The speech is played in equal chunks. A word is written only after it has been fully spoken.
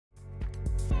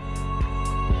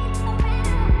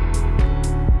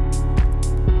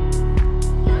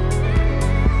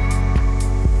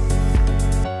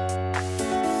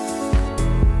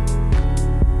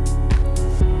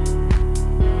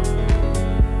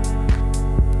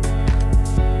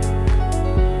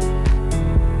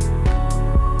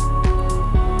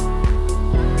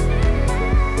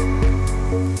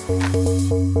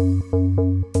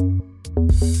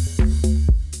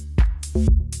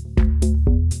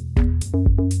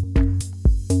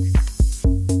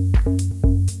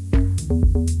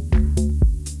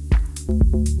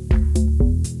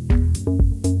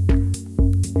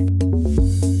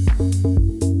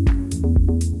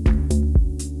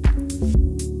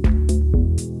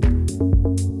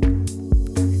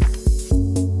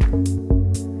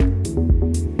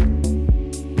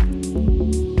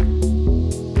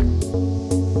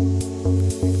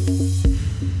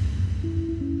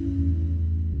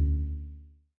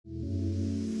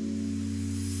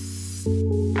My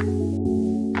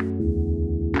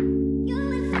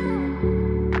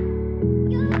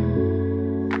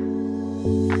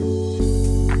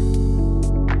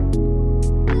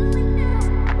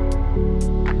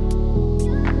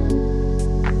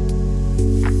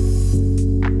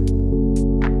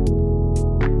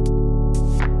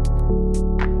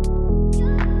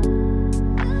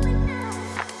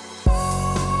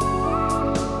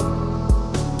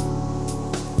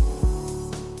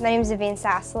name is Naveen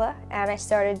Sasala, and I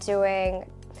started doing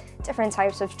different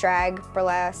types of drag,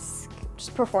 burlesque,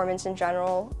 just performance in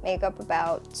general, makeup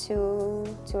about two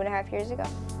and a half years ago.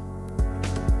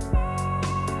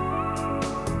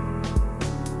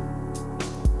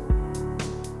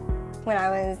 When I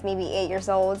was maybe 8 years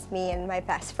old, me and my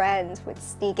best friend would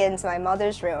sneak into my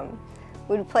mother's room.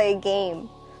 We'd play a game,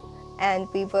 and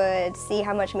we would see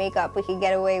how much makeup we could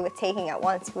get away with taking at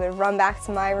once. We would run back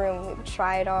to my room, we would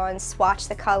try it on, swatch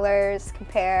the colors,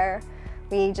 compare.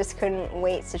 We just couldn't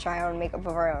wait to try on makeup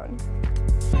of our own.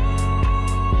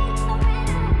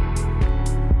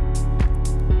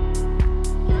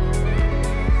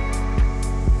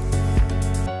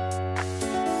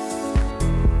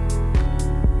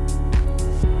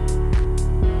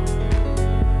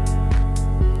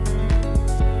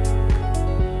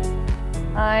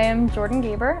 I'm Jordan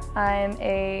Gaber. I'm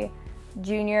a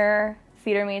junior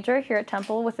theater major here at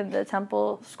Temple within the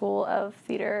Temple School of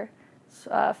Theater,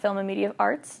 Film and Media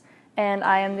Arts, and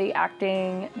I am the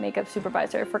acting makeup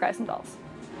supervisor for Guys and Dolls.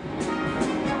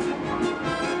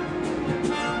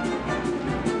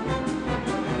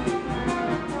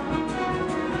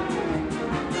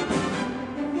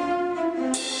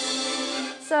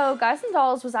 So Guys and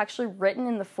Dolls was actually written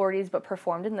in the 40s but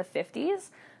performed in the 50s.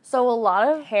 So a lot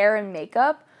of hair and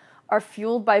makeup are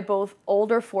fueled by both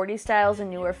older 40s styles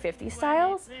and newer 50s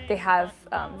styles. They have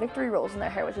victory rolls in their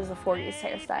hair, which is a 40s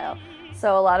hairstyle.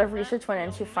 So a lot of research went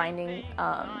into finding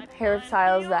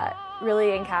hairstyles that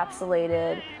really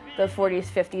encapsulated the 40s,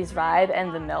 50s vibe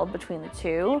and the meld between the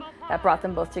two that brought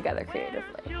them both together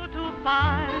creatively.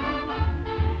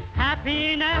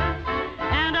 Happiness,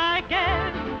 and I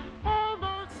get all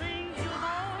those things you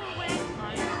always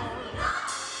find for.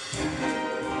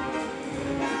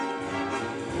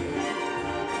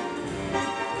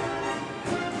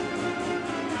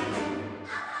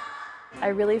 I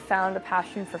really found a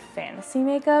passion for fantasy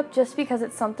makeup just because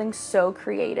it's something so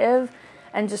creative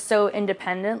and just so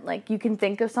independent. Like, you can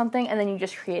think of something and then you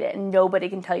just create it and nobody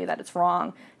can tell you that it's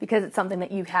wrong because it's something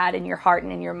that you've had in your heart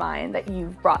and in your mind that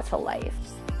you've brought to life.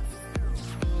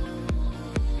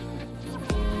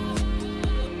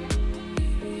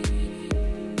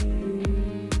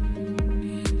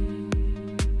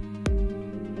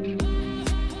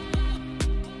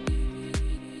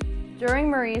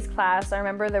 During Marie's class, I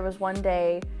remember there was one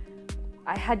day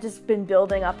I had just been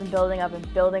building up and building up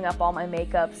and building up all my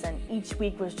makeups, and each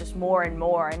week was just more and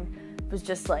more, and it was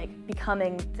just like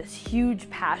becoming this huge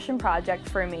passion project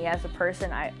for me as a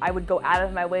person. I would go out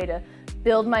of my way to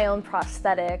build my own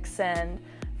prosthetics and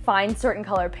find certain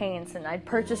color paints, and I'd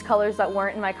purchase colors that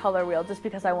weren't in my color wheel just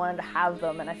because I wanted to have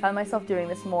them, and I found myself doing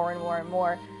this more and more and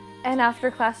more. And after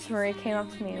class, Marie came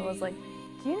up to me and was like,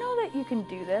 "Do you know that you can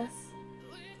do this?"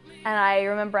 And I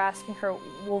remember asking her,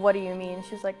 "Well, what do you mean?"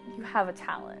 She's like, "You have a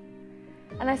talent."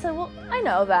 And I said, "Well, I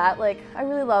know that. Like, I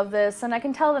really love this, and I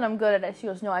can tell that I'm good at it." She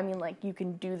goes, "No, I mean, like, you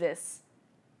can do this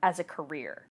as a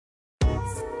career."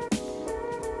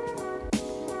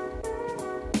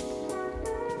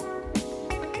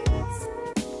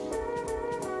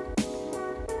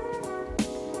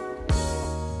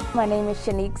 My name is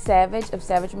Shanique Savage of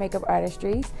Savage Makeup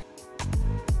Artistries.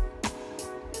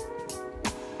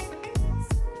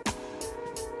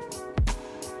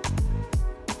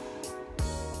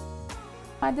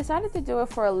 I decided to do it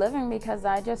for a living because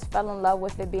I just fell in love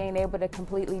with it, being able to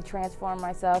completely transform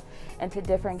myself into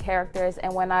different characters.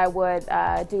 And when I would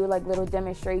do like little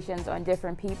demonstrations on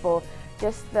different people,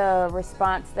 just the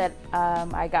response that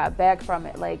I got back from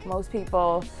it. Like, most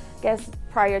people, I guess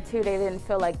prior to, they didn't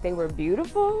feel like they were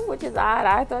beautiful, which is odd.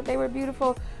 I thought they were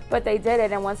beautiful, but they did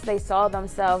it. And once they saw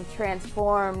themselves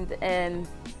transformed, and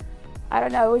I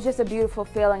don't know, it was just a beautiful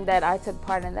feeling that I took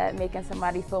part in that, making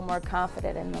somebody feel more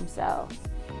confident in themselves.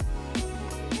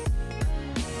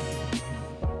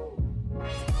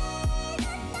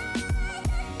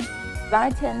 I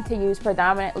tend to use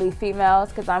predominantly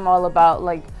females because I'm all about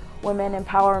like women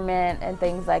empowerment and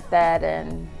things like that,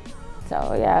 and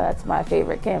so yeah, that's my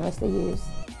favorite canvas to use.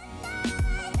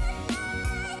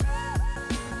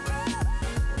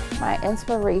 My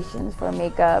inspirations for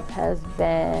makeup has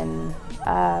been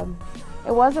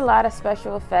It was a lot of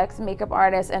special effects, makeup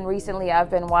artists, and recently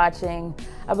I've been watching,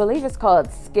 I believe it's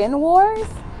called Skin Wars.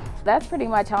 That's pretty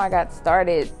much how I got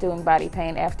started doing body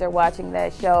paint, after watching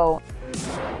that show.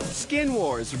 Skin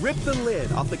Wars ripped the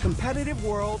lid off the competitive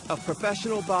world of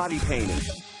professional body painting.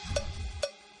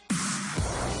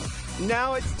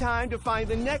 Now it's time to find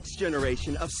the next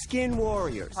generation of skin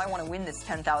warriors. If I want to win this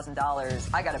 $10,000,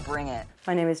 I gotta bring it.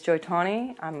 My name is Joy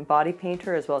Tawney. I'm a body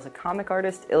painter as well as a comic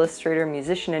artist, illustrator,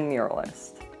 musician, and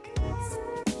muralist.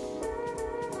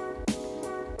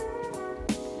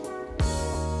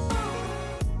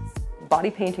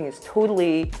 Body painting is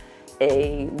totally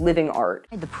a living art.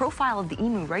 The profile of the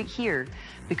emu right here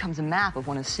becomes a map of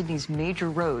one of Sydney's major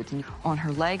roads. And on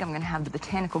her leg, I'm going to have the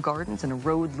botanical gardens and a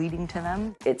road leading to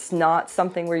them. It's not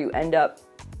something where you end up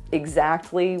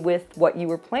exactly with what you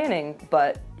were planning,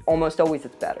 but almost always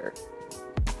it's better.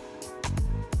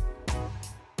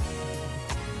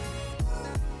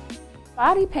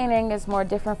 Body painting is more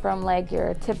different from like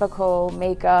your typical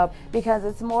makeup because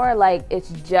it's more like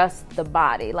it's just the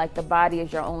body. Like the body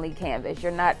is your only canvas.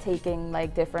 You're not taking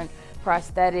like different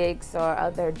prosthetics or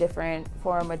other different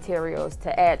foreign materials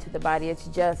to add to the body. It's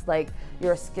just like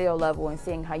your skill level and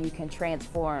seeing how you can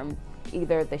transform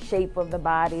either the shape of the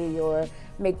body or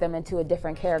make them into a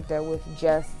different character with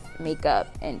just makeup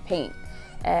and paint.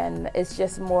 And it's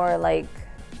just more like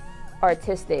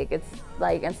artistic. It's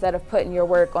like instead of putting your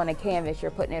work on a canvas, you're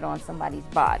putting it on somebody's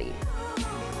body.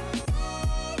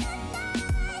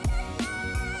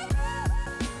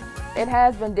 It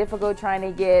has been difficult trying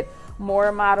to get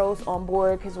more models on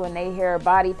board because when they hear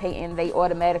body painting, they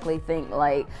automatically think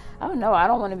like, oh no, I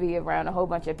don't want to be around a whole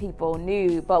bunch of people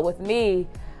nude. But with me,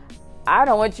 I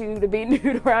don't want you to be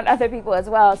nude around other people as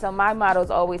well. So my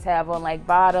models always have on like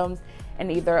bottoms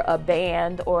and either a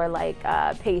band or like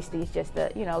pasties just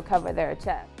to, you know, cover their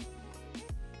chest.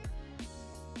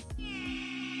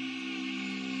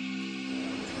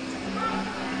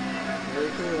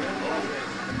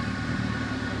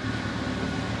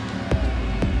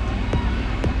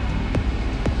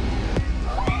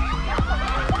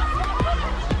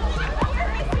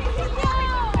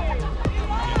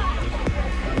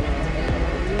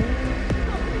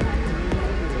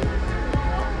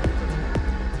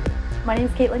 My name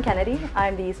is Caitlin Kennedy.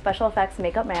 I'm the special effects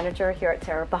makeup manager here at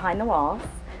Terror Behind the Walls,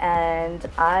 and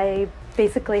I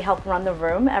basically help run the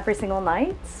room every single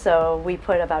night. So we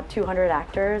put about 200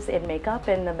 actors in makeup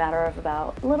in a matter of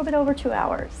about a little bit over 2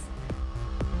 hours.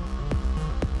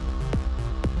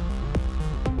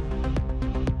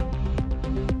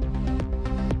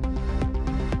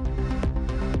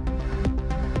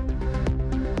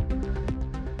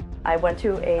 I went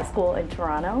to a school in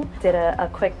Toronto, did a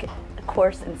quick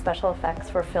course in special effects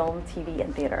for film, TV,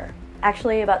 and theater.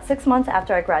 Actually, about 6 months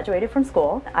after I graduated from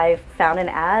school, I found an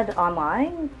ad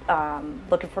online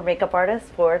looking for makeup artists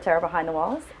for Terror Behind the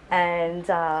Walls, and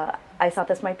I thought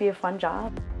this might be a fun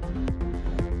job.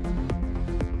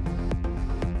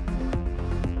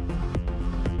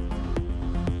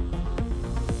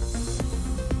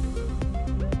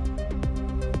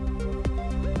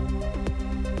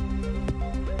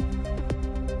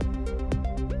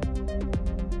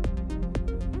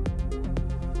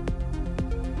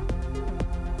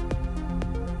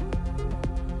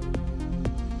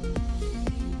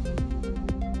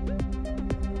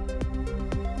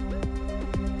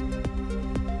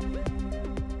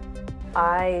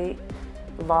 I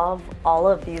love all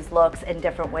of these looks in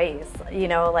different ways. You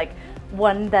know, like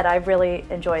one that I really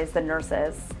enjoy is the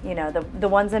nurses, you know, the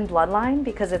ones in Bloodline,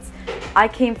 because I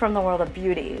came from the world of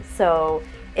beauty. So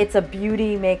it's a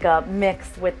beauty makeup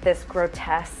mixed with this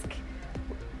grotesque,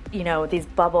 you know, these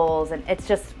bubbles, and it's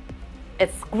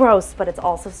gross, but it's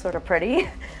also sort of pretty.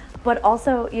 But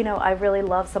also, you know, I really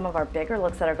love some of our bigger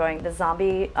looks that are going. The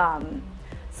zombie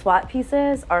SWAT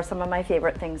pieces are some of my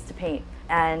favorite things to paint.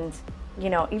 And you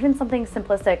know, even something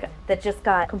simplistic that just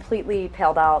got completely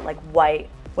paled out, like white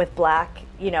with black,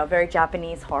 you know, very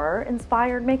Japanese horror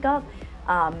inspired makeup.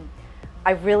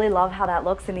 I really love how that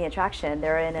looks in the attraction.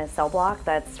 They're in a cell block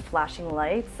that's flashing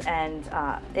lights, and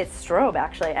it's strobe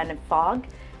actually, and fog,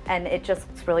 and it just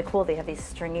looks really cool. They have these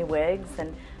stringy wigs,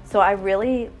 and so I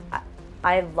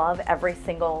love every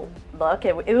single look.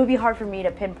 It would be hard for me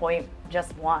to pinpoint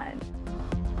just one.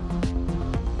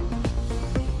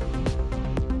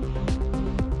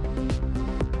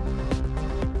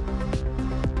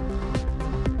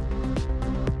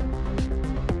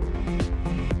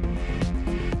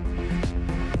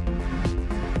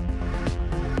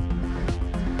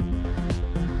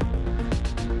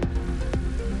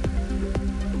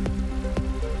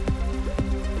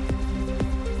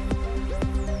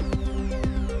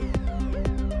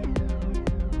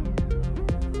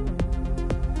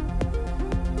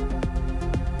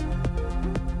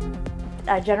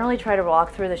 I generally try to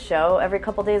walk through the show every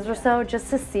couple days or so just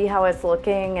to see how it's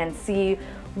looking and see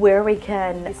where we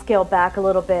can scale back a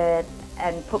little bit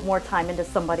and put more time into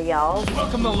somebody else.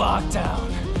 Welcome to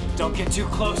lockdown. Don't get too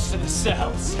close to the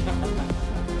cells.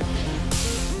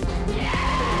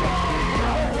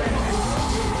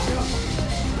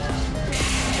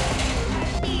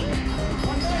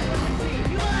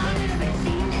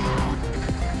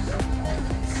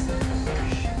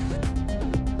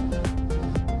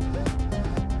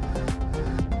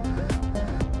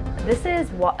 This is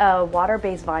a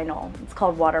water-based vinyl. It's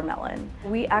called Watermelon.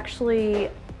 We actually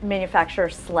manufacture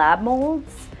slab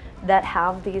molds that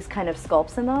have these kind of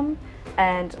sculpts in them,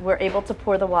 and we're able to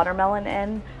pour the watermelon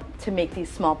in to make these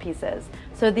small pieces.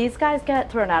 So these guys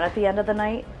get thrown out at the end of the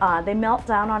night. They melt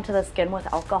down onto the skin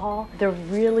with alcohol. They're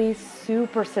really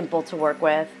super simple to work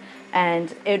with,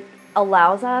 and it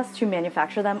allows us to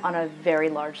manufacture them on a very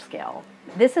large scale.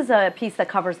 This is a piece that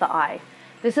covers the eye.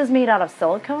 This is made out of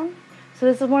silicone. So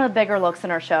this is one of the bigger looks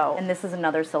in our show. And this is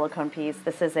another silicone piece.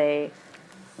 This is a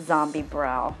zombie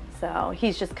brow. So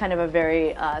he's just kind of a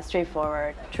very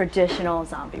straightforward, traditional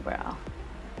zombie brow.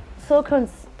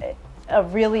 Silicone's a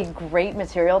really great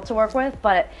material to work with,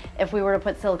 but if we were to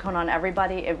put silicone on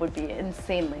everybody, it would be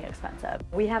insanely expensive.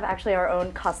 We have actually our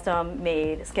own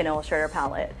custom-made Skin Illustrator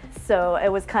palette. So it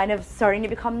was kind of starting to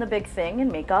become the big thing in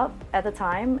makeup at the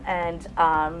time, and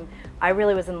I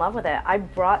really was in love with it. I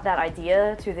brought that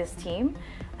idea to this team,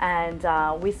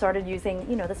 and we started using,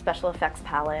 you know, the special effects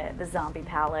palette, the zombie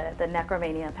palette, the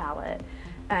Necromania palette,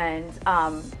 and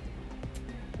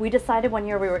we decided one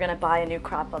year we were going to buy a new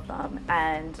crop of them,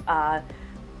 and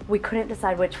we couldn't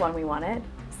decide which one we wanted.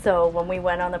 So when we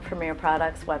went on the Premier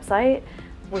Products website,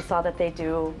 we saw that they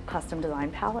do custom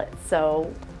design palettes.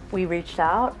 So we reached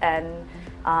out and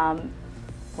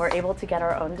were able to get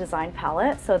our own design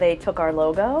palette. So they took our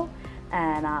logo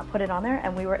and put it on there,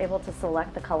 and we were able to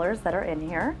select the colors that are in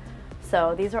here.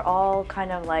 So these are all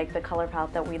kind of like the color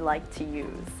palette that we like to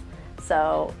use.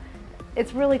 So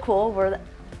it's really cool.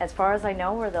 As far as I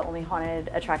know, we're the only haunted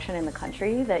attraction in the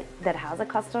country that has a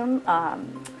custom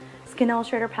Skin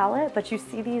Illustrator palette. But you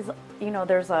see these, you know,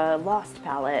 there's a Lost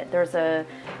palette, there's a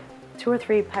 2 or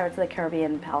 3 Pirates of the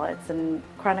Caribbean palettes, and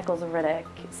Chronicles of Riddick.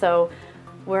 So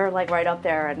we're like right up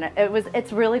there, and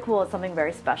it's really cool. It's something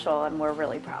very special, and we're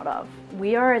really proud of.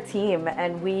 We are a team,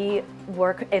 and we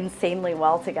work insanely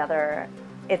well together.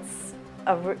 It's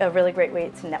a really great way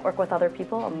to network with other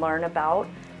people and learn about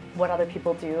what other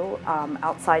people do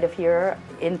outside of here,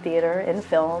 in theater, in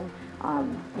film.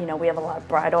 You know, we have a lot of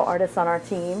bridal artists on our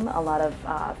team, a lot of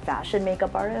fashion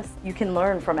makeup artists. You can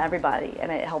learn from everybody, and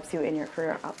it helps you in your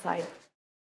career outside.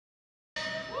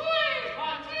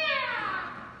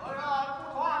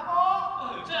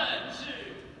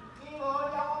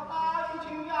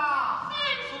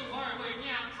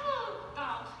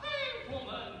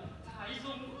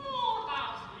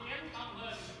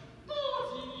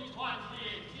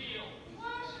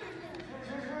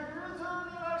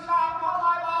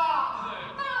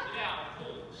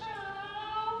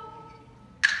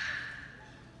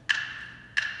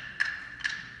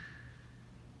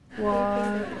我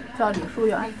叫李淑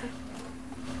媛，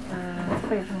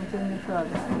费城京剧社的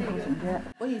艺术总监。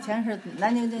我以前是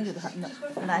南京京剧团的，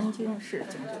南京市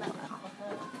京剧团。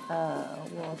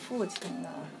我父亲呢，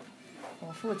我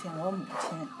母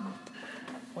亲，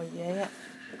我爷爷，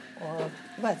我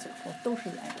外祖父都是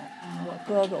演员，我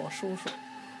哥哥、我叔叔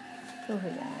都是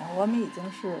演员。我们已经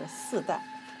是4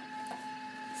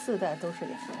代都是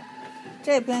演员。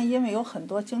这边因为有很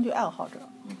多京剧爱好者。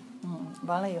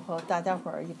完了以后，大家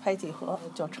伙儿一拍即合，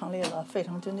就成立了费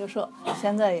城京剧社。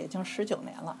现在已经19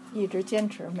年了，一直坚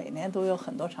持，每年都有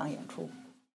很多场演出。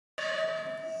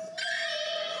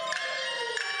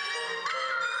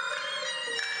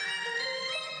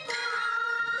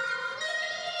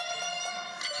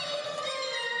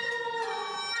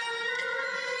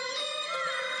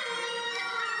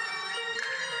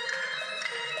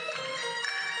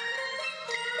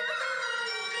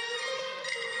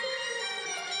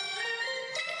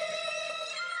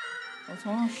我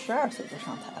从12岁就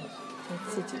上台了，就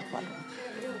自己化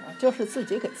妆，就是自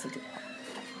己给自己化，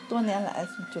多年来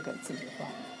就给自己化，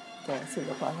对自己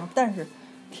化妆。但是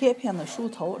贴片的梳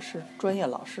头是专业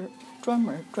老师，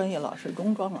专业老师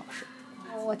容妆老师。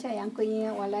我叫杨桂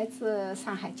英，我来自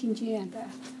上海京剧院的，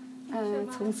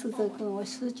从事这个我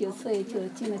19岁就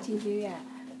进了京剧院，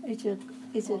一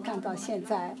直干到现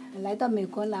在。来到美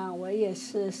国呢，我也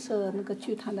是受那个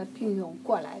剧团的聘用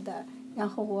过来的，然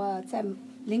后我在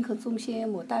林肯中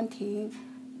心、牡丹亭，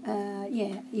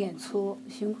演出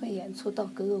巡回演出到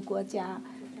各个国家，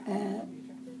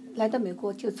来到美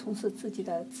国就从事自己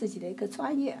的一个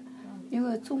专业，因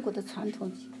为中国的传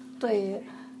统对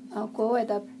国外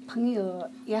的朋友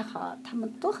也好，他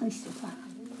们都很喜欢，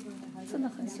真的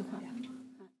很喜欢。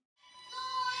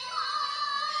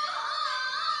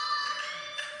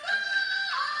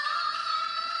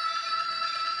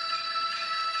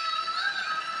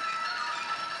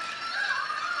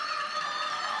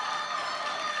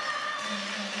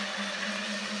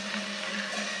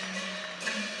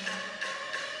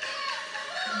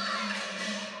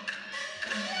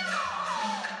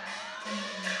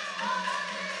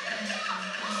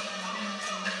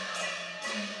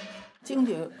京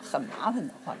剧很麻烦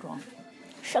的化妆，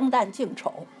生旦净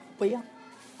丑不一样。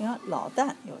你看老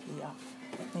旦有一样，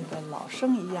那个老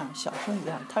生一样，小生一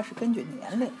样，它是根据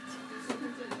年龄。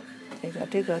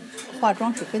这个化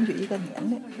妆是根据一个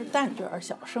年龄，是旦角儿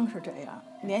小生是这样，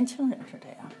年轻人是这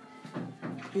样，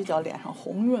比较脸上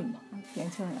红润嘛，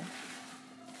年轻人。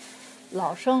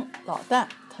老生老旦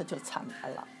他就惨白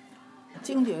了。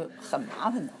京剧很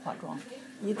麻烦的化妆，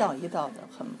一道一道的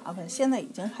很麻烦。现在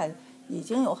已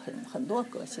经有很多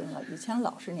革新了。以前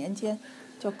老式年间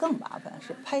就更麻烦，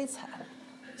是拍彩，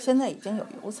现在已经有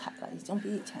油彩了，已经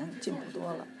比以前进步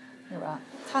多了，是吧？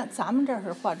咱们这儿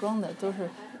是化妆的，都是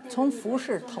从服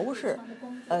饰头饰，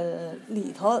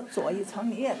里头左一层，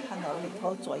你也看到里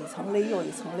头左一层勒，右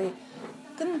一层勒，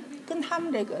跟他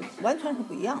们这个完全是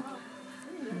不一样的。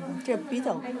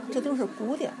这都是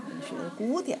古典文学，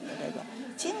古典的这个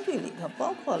京剧里头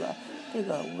包括了这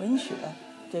个文学，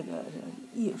这个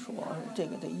艺术，这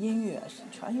个的音乐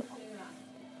全有，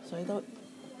所以都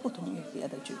不同于别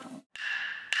的剧种。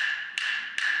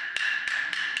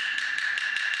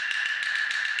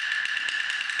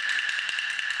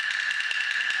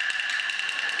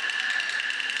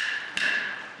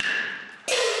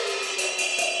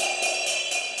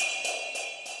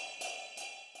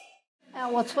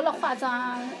我除了化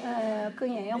妆，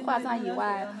跟演员化妆以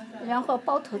外，然后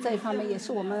包头这一方面也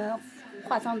是我们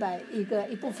化妆的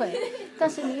一部分。但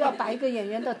是你要把一个演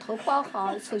员的头包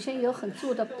好，首先有很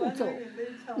多的步骤，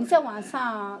你在网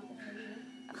上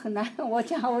很难。我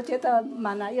觉得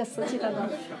蛮难，要实际的呢，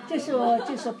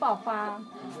就是爆花，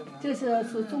就是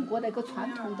中国的一个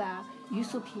传统的榆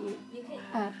树皮，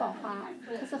爆花，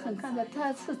它是很看的，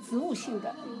它是植物性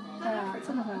的，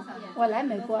真的很。我来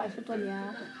美国20多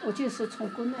年，我就是从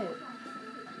国内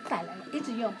带来的，一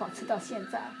直保持到现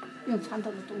在，用传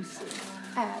统的东西，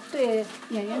对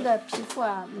演员的皮肤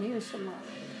没有什么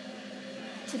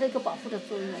起到一个保护的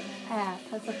作用，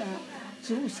它是很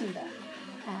植物性的，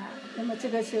那么这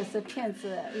个就是片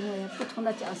子，因为不同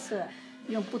的角色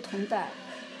用不同的，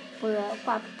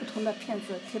挂不同的片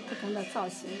子贴不同的造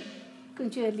型。根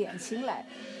据脸型来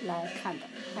看的，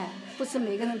不是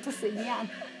每个人都是一样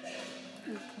的。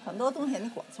很多东西你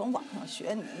光从网上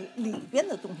学，你里边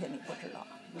的东西你不知道，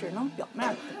只能表面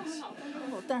的东西。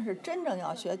但是真正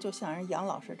要学，就像人杨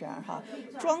老师这样哈，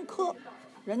专科，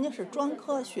人家是专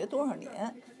科学多少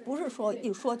年，不是说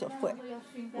一说就会，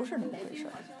不是那么回事。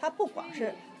他不光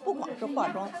是化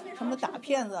妆，什么打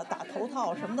片子、打头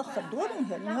套什么的，很多东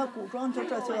西，你看古装就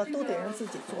这些都得人自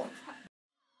己做。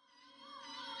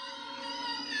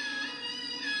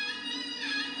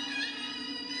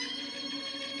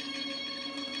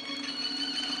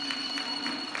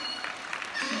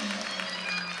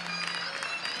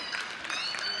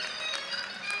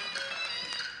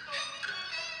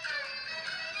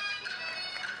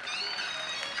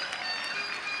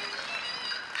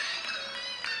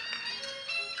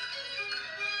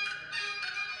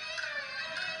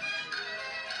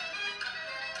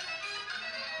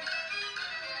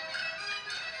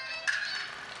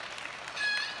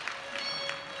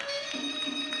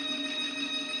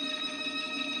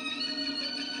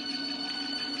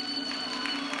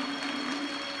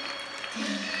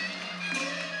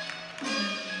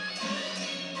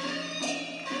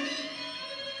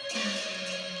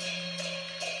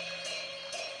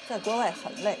在国外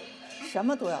很累，什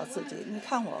么都要自己。你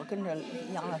看我跟着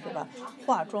杨老师吧，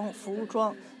化妆、服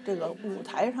装，这个舞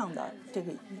台上的这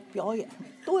个表演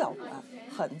都要管，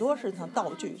很多事情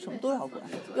道具什么都要管。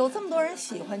有这么多人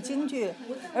喜欢京剧，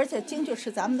而且京剧是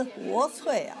咱们的国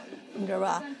粹啊，你知道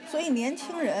吧？所以年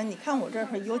轻人，你看我这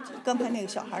儿有刚才那个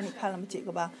小孩，你看了吗？几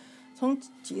个吧？从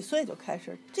几岁就开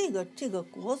始，这个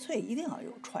国粹一定要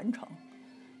有传承。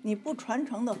你不传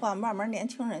承的话，慢慢年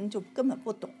轻人就根本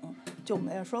不懂，就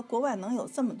没有说国外能有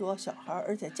这么多小孩，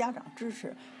而且家长支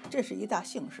持，这是一大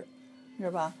幸事，知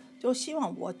道吧？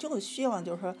我就希望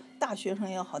就是说，大学生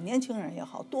也好，年轻人也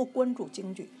好，多关注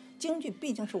京剧。京剧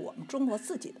毕竟是我们中国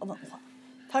自己的文化，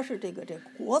它是这个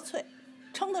国粹，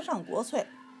称得上国粹，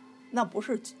那不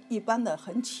是一般的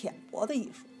很浅薄的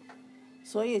艺术。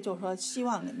所以就是说，希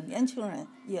望你们年轻人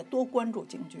也多关注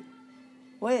京剧。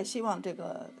我也希望这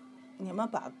个你们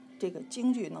把这个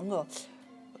京剧能够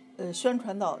宣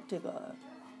传到这个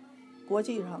国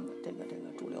际上的这个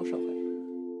主流社会。